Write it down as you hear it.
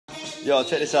Yo,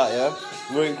 check this out, yeah?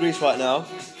 We're in Greece right now,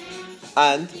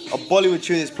 and a Bollywood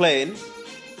tune is playing,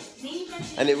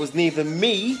 and it was neither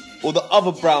me or the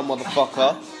other brown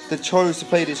motherfucker that chose to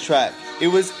play this track. It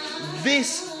was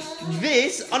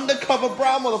this undercover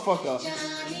brown motherfucker.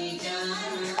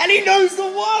 And he knows the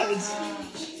words!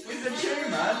 It's a tune,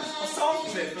 man. I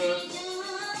sampled it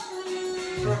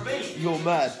for a beat. You're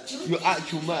mad. You're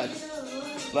actual mad.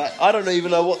 Like, I don't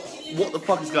even know what the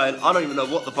fuck is going on. I don't even know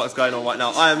what the fuck is going on right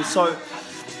now. I am so...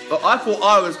 I thought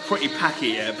I was pretty packy,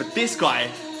 yeah, but this guy...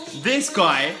 Bro,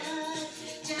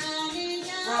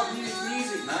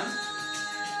 music, man.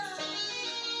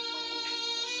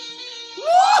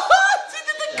 What? He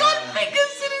did the gun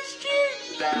fingers in his tune!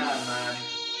 Damn, man.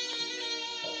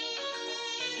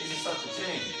 This is such a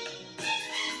tune.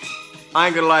 I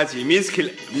ain't gonna lie to you,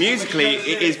 musically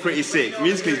it is pretty sick.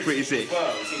 Musically it's pretty sick.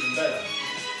 Well, it's even better.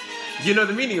 You know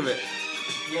the meaning of it?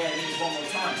 Yeah, it needs one more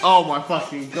time. Oh my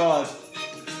fucking god.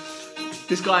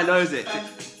 This guy knows it. The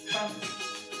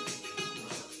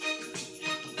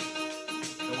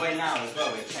way now as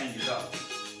well, it changes up.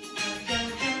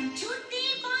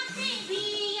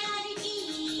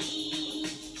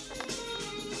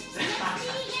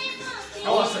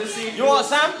 You alright,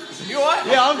 Sam? You alright?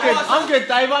 Yeah, I'm good. I'm good,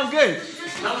 Dave. I'm good.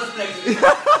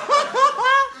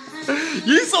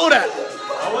 You saw that?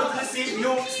 I wanted to see if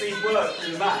York sleeve work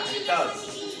in the back, and it does.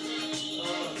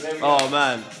 Oh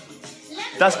man,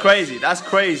 that's crazy. That's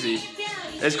crazy.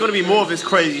 There's got to be more of this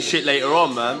crazy shit later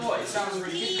on, man. It sounds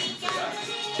really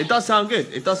good. It does sound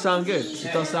good. It does sound good.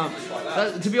 It does sound.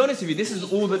 To be honest with you, this is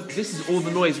all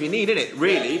the noise we need, isn't it?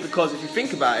 Really, because if you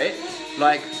think about it,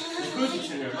 like.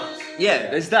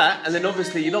 Yeah, there's that, and then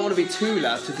obviously you don't want to be too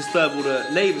loud to disturb all the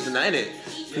neighbours and that, innit?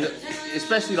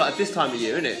 Especially like at this time of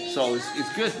year, innit? So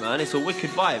it's good, man. It's a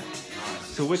wicked vibe.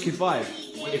 It's a wicked vibe.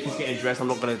 If he's getting dressed, I'm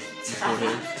not gonna record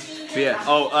him. But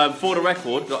yeah. For the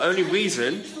record, the only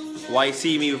reason why you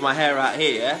see me with my hair out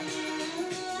here, yeah,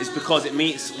 is because it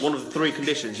meets one of the 3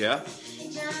 conditions, yeah.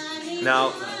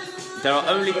 Now, there are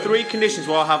only 3 conditions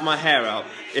where I have my hair out.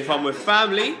 If I'm with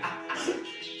family.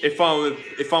 If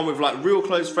I'm with like real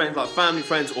close friends, like family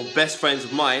friends or best friends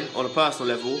of mine on a personal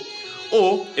level,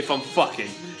 or if I'm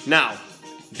fucking. Now,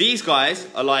 these guys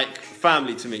are like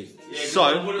family to me, yeah,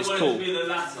 so it's cool. Be the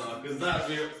latter, because that'd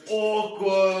be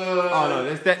awkward. Oh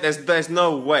no, there's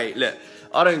no way. Look,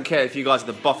 I don't care if you guys are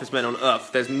the buffest men on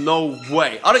earth. There's no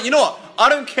way. You know what? I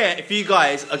don't care if you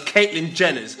guys are Caitlyn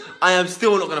Jenners. I am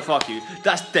still not gonna fuck you.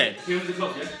 That's dead. Here's the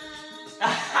clock, yeah?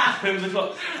 Hey,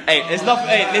 there's nothing.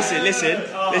 Hey, listen.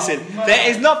 There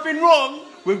is nothing wrong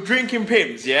with drinking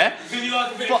Pimm's, yeah? Because you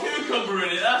like a bit of cucumber in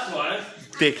it, that's why.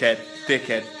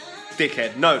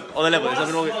 Dickhead. No, on the level, there's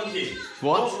nothing wrong with it.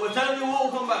 What? Well, tell me what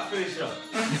will come back finisher.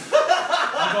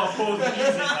 I've got to pause the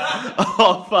music now.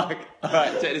 Oh, fuck.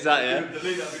 Alright, check this out, yeah?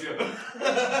 Delete that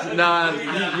video. Nah,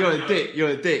 you're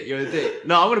a dick.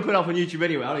 No, I'm gonna put it up on YouTube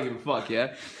anyway, I don't give a fuck,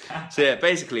 yeah? So yeah,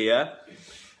 basically, yeah?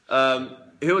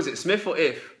 Who was it, Smith or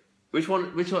If? Which one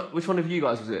of you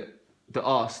guys was it that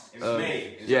asked? It was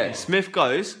me. Yeah, Smith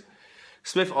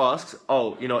asks,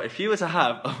 oh, you know, if you were to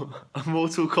have a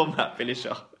Mortal Kombat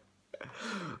finisher,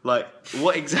 like,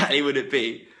 what exactly would it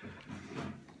be?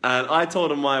 And I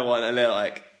told them my one, and they're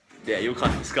like, yeah, you're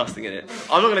kind of disgusting, innit?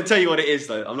 I'm not going to tell you what it is,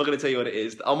 though. I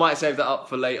might save that up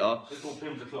for later. It's called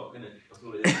Pim's O'Clock, innit? That's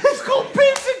what it is. It's called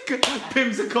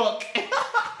Pim's O'Clock.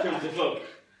 Pim's O'Clock.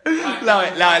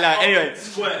 Lie. Anyway.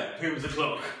 Square. Pim's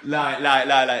O'Clock. Lie.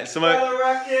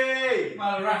 Faliraki.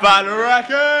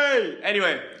 Faliraki.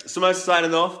 Anyway, Samosa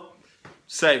signing off.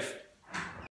 Safe.